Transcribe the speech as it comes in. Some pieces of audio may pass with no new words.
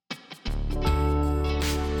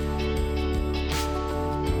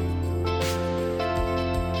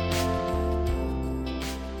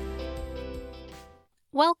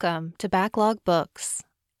Welcome to Backlog Books.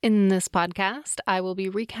 In this podcast, I will be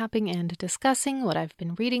recapping and discussing what I've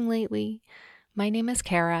been reading lately. My name is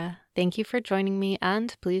Kara. Thank you for joining me,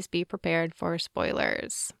 and please be prepared for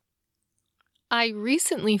spoilers. I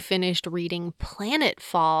recently finished reading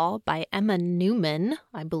Planetfall by Emma Newman,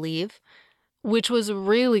 I believe, which was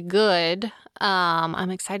really good.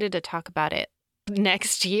 I'm excited to talk about it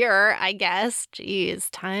next year, I guess. Jeez,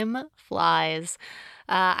 time flies.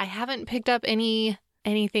 I haven't picked up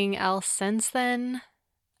anything else since then.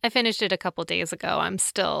 I finished it a couple days ago. I'm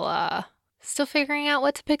still figuring out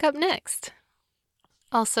what to pick up next.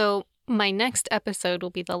 Also, my next episode will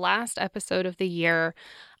be the last episode of the year,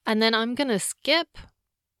 and then I'm gonna skip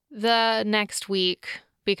the next week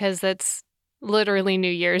because that's literally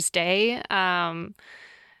New Year's Day.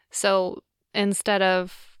 So instead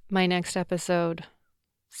of my next episode,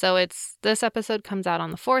 this episode comes out on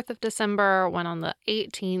the 4th of December, one on the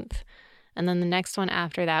 18th, and then the next one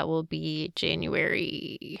after that will be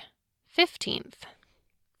January 15th,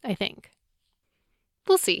 I think.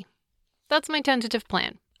 We'll see. That's my tentative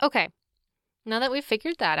plan. Okay, now that we've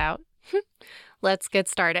figured that out, let's get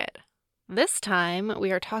started. This time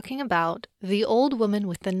we are talking about The Old Woman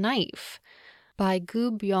with the Knife by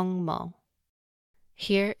Gu Byung-mo.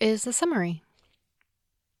 Here is the summary.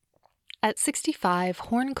 At 65,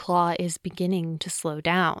 Hornclaw is beginning to slow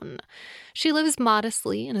down. She lives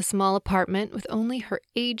modestly in a small apartment with only her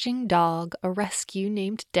aging dog, a rescue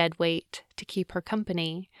named Deadweight, to keep her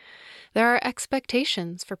company. There are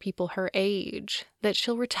expectations for people her age, that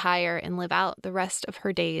she'll retire and live out the rest of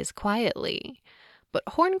her days quietly. But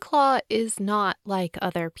Hornclaw is not like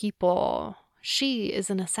other people. She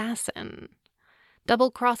is an assassin.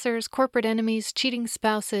 Double-crossers, corporate enemies, cheating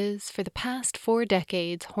spouses. For the past 4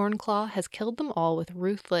 decades, Hornclaw has killed them all with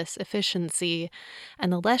ruthless efficiency,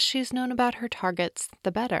 and the less she's known about her targets,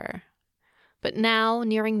 the better. But now,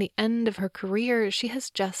 nearing the end of her career, she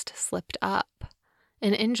has just slipped up.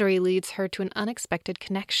 An injury leads her to an unexpected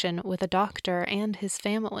connection with a doctor and his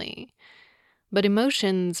family. But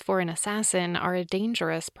emotions for an assassin are a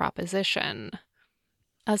dangerous proposition.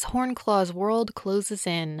 As Hornclaw's world closes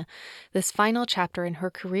in, this final chapter in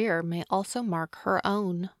her career may also mark her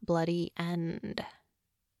own bloody end.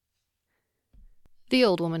 The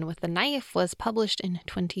Old Woman with the Knife was published in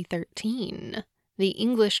 2013. The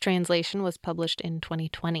English translation was published in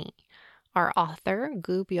 2020. Our author,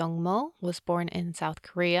 Gu Byung-mo, was born in South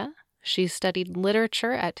Korea. She studied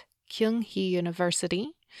literature at Kyung-hee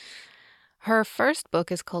University. Her first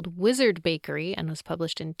book is called Wizard Bakery and was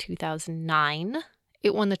published in 2009.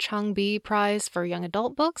 It won the Changbi Prize for Young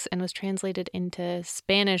Adult Books and was translated into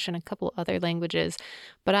Spanish and a couple other languages.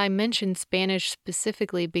 But I mentioned Spanish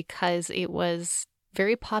specifically because it was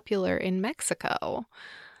very popular in Mexico,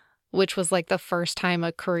 which was like the first time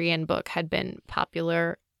a Korean book had been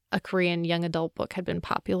popular. A Korean young adult book had been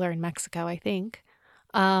popular in Mexico, I think.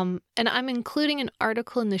 And I'm including an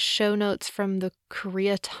article in the show notes from the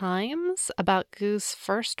Korea Times about Gu's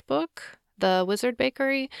first book, The Wizard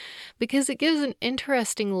Bakery, because it gives an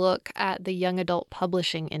interesting look at the young adult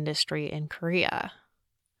publishing industry in Korea.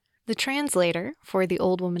 The translator for The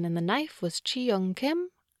Old Woman and the Knife was Chi Young Kim,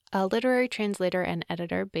 a literary translator and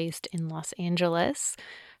editor based in Los Angeles.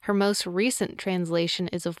 Her most recent translation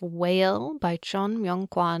is of Whale by Chon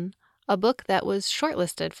Myung-kwan, a book that was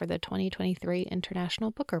shortlisted for the 2023 International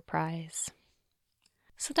Booker Prize.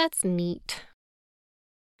 So that's neat.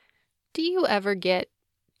 Do you ever get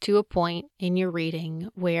to a point in your reading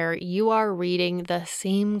where you are reading the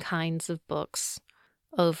same kinds of books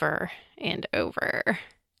over and over?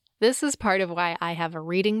 This is part of why I have a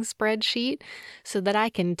reading spreadsheet, so that I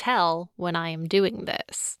can tell when I am doing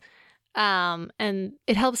this. And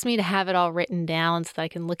it helps me to have it all written down so that I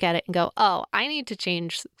can look at it and go, oh, I need to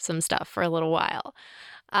change some stuff for a little while.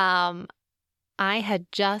 I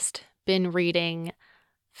had just been reading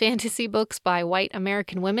fantasy books by white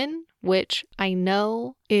American women, which I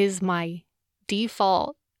know is my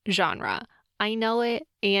default genre. I know it,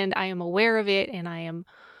 and I am aware of it, and I am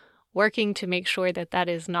working to make sure that that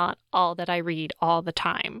is not all that I read all the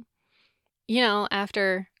time. You know,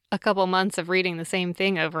 after a couple months of reading the same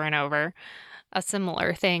thing over and over, a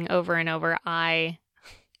similar thing over and over, I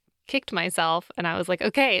kicked myself and I was like,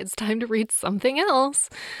 okay, it's time to read something else.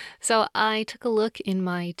 So I took a look in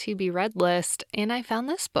my to-be-read list and I found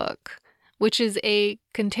this book, which is a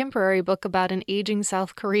contemporary book about an aging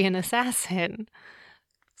South Korean assassin.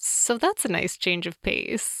 So that's a nice change of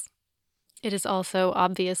pace. It is also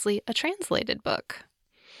obviously a translated book,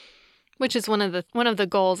 which is one of the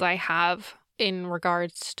goals I have in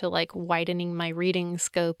regards to like widening my reading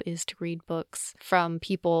scope, is to read books from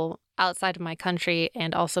people outside of my country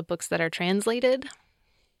and also books that are translated.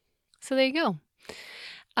 So there you go.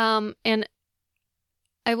 And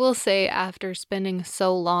I will say, after spending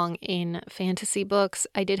so long in fantasy books,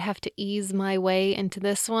 I did have to ease my way into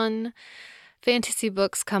this one. Fantasy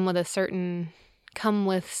books come with certain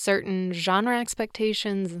genre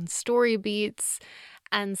expectations and story beats,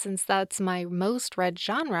 and since that's my most read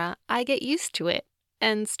genre, I get used to it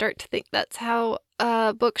and start to think that's how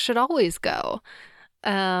a book should always go,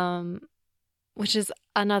 which is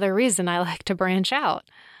another reason I like to branch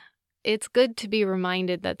out. It's good to be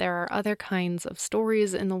reminded that there are other kinds of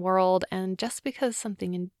stories in the world, and just because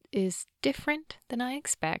something is different than I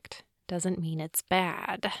expect doesn't mean it's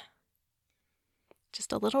bad.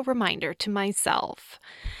 Just a little reminder to myself.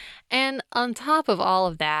 And on top of all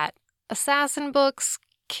of that, assassin books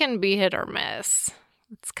can be hit or miss.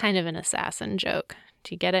 It's kind of an assassin joke.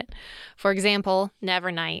 Do you get it? For example,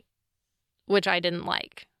 Nevernight, which I didn't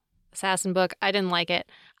like. Assassin book, I didn't like it.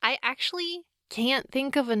 I actually can't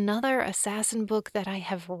think of another assassin book that I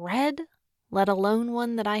have read, let alone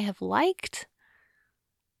one that I have liked.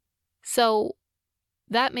 So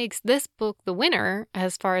that makes this book the winner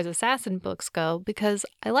as far as assassin books go because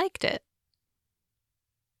I liked it.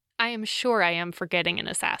 I am sure I am forgetting an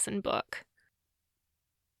assassin book.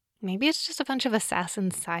 Maybe it's just a bunch of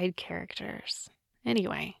assassin side characters.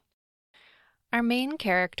 Anyway, our main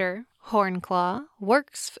character, Hornclaw,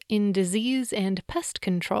 works in disease and pest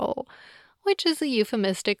control, which is a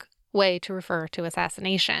euphemistic way to refer to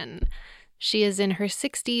assassination. She is in her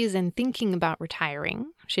 60s and thinking about retiring.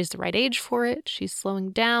 She's the right age for it. She's slowing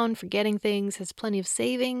down, forgetting things, has plenty of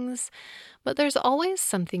savings, but there's always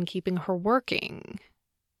something keeping her working.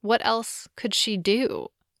 What else could she do?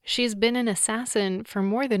 She's been an assassin for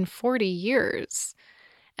more than 40 years,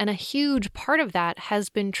 and a huge part of that has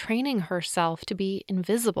been training herself to be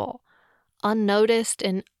invisible, unnoticed,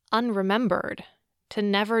 and unremembered, to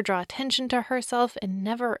never draw attention to herself and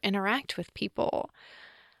never interact with people.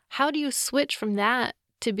 How do you switch from that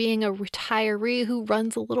to being a retiree who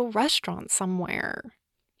runs a little restaurant somewhere?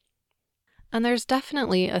 And there's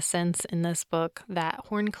definitely a sense in this book that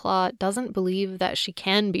Hornclaw doesn't believe that she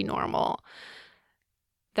can be normal.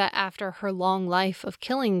 That after her long life of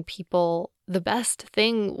killing people, the best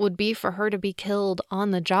thing would be for her to be killed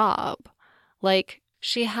on the job. Like,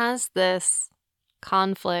 she has this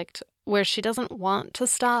conflict where she doesn't want to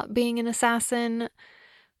stop being an assassin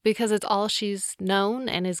because it's all she's known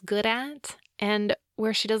and is good at, and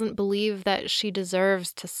where she doesn't believe that she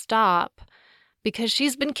deserves to stop because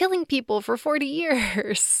she's been killing people for 40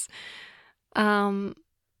 years. But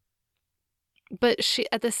she,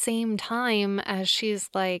 at the same time as she's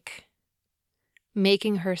like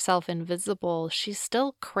making herself invisible, she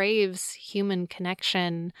still craves human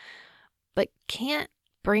connection, but can't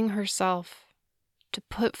bring herself to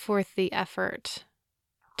put forth the effort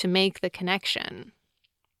to make the connection.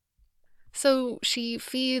 So she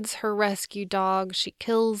feeds her rescue dog, she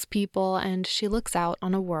kills people, and she looks out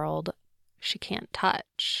on a world she can't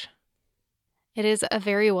touch. It is a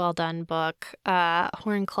very well done book.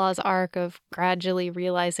 Hornclaw's arc of gradually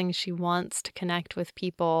realizing she wants to connect with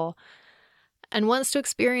people and wants to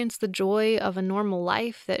experience the joy of a normal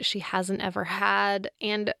life that she hasn't ever had,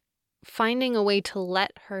 and finding a way to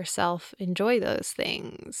let herself enjoy those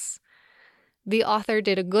things. The author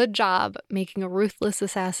did a good job making a ruthless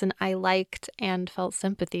assassin I liked and felt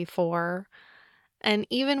sympathy for. And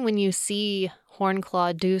even when you see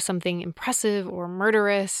Hornclaw do something impressive or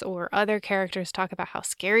murderous, or other characters talk about how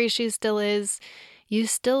scary she still is, you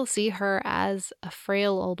still see her as a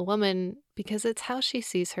frail old woman because it's how she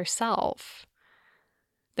sees herself.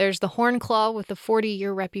 There's the Hornclaw with the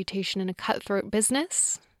 40-year reputation in a cutthroat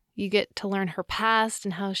business. You get to learn her past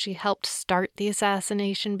and how she helped start the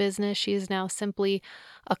assassination business she is now simply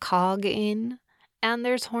a cog in. And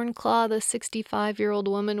there's Hornclaw, the 65-year-old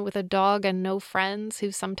woman with a dog and no friends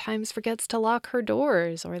who sometimes forgets to lock her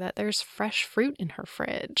doors or that there's fresh fruit in her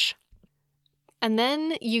fridge. And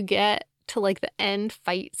then you get to like the end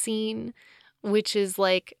fight scene, which is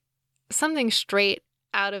like something straight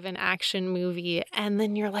out of an action movie. And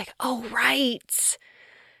then you're like, oh, right.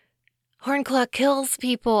 Hornclaw kills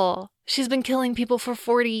people. She's been killing people for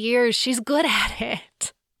 40 years. She's good at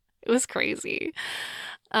it. It was crazy.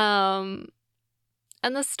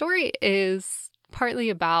 And the story is partly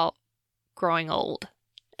about growing old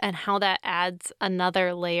and how that adds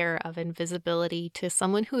another layer of invisibility to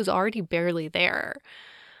someone who's already barely there.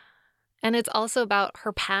 And it's also about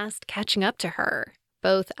her past catching up to her,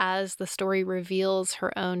 both as the story reveals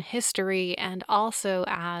her own history and also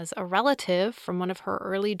as a relative from one of her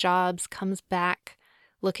early jobs comes back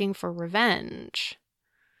looking for revenge.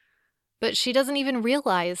 But she doesn't even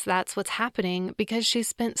realize that's what's happening because she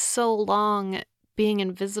spent so long being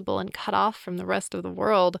invisible and cut off from the rest of the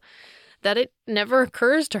world that it never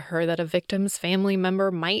occurs to her that a victim's family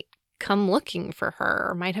member might come looking for her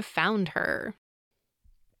or might have found her.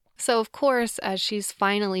 So, of course, as she's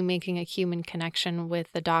finally making a human connection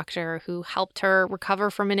with the doctor who helped her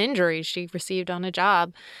recover from an injury she received on a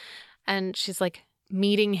job, and she's like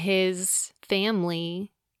meeting his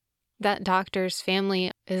family, that doctor's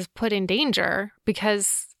family is put in danger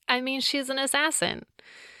because, she's an assassin.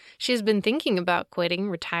 She's been thinking about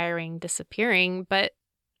quitting, retiring, disappearing, but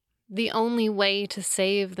the only way to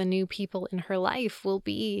save the new people in her life will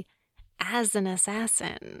be as an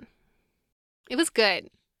assassin. It was good.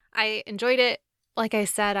 I enjoyed it. Like I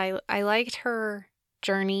said, I liked her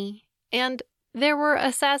journey, and there were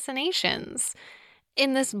assassinations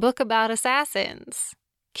in this book about assassins.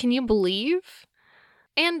 Can you believe?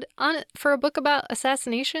 And for a book about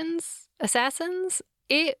assassins,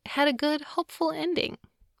 it had a good, hopeful ending,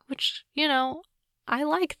 which, I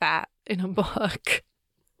like that in a book.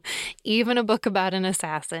 Even a book about an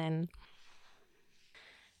assassin.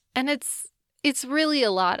 And it's really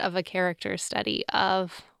a lot of a character study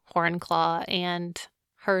of Hornclaw and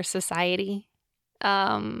her society.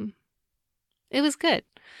 It was good.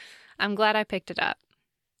 I'm glad I picked it up.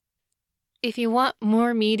 If you want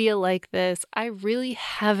more media like this, I really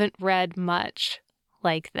haven't read much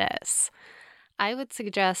like this. I would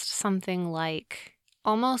suggest something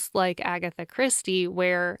almost like Agatha Christie,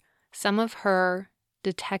 where some of her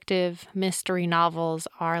detective mystery novels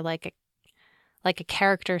are like a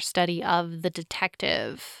character study of the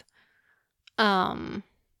detective, while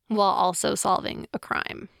also solving a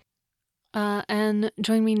crime. And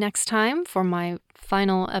join me next time for my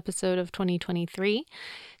final episode of 2023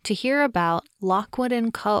 to hear about Lockwood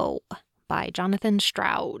 & Co. by Jonathan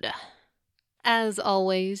Stroud. As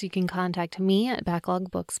always, you can contact me at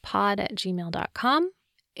backlogbookspod@gmail.com.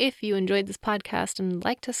 If you enjoyed this podcast and would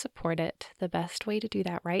like to support it, the best way to do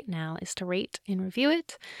that right now is to rate and review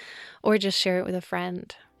it, or just share it with a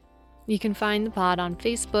friend. You can find the pod on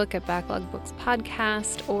Facebook at Backlog Books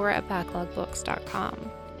Podcast or at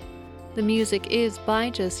backlogbooks.com. The music is by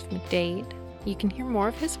Joseph McDade. You can hear more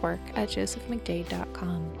of his work at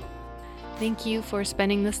josephmcdade.com. Thank you for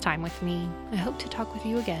spending this time with me. I hope to talk with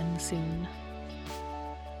you again soon.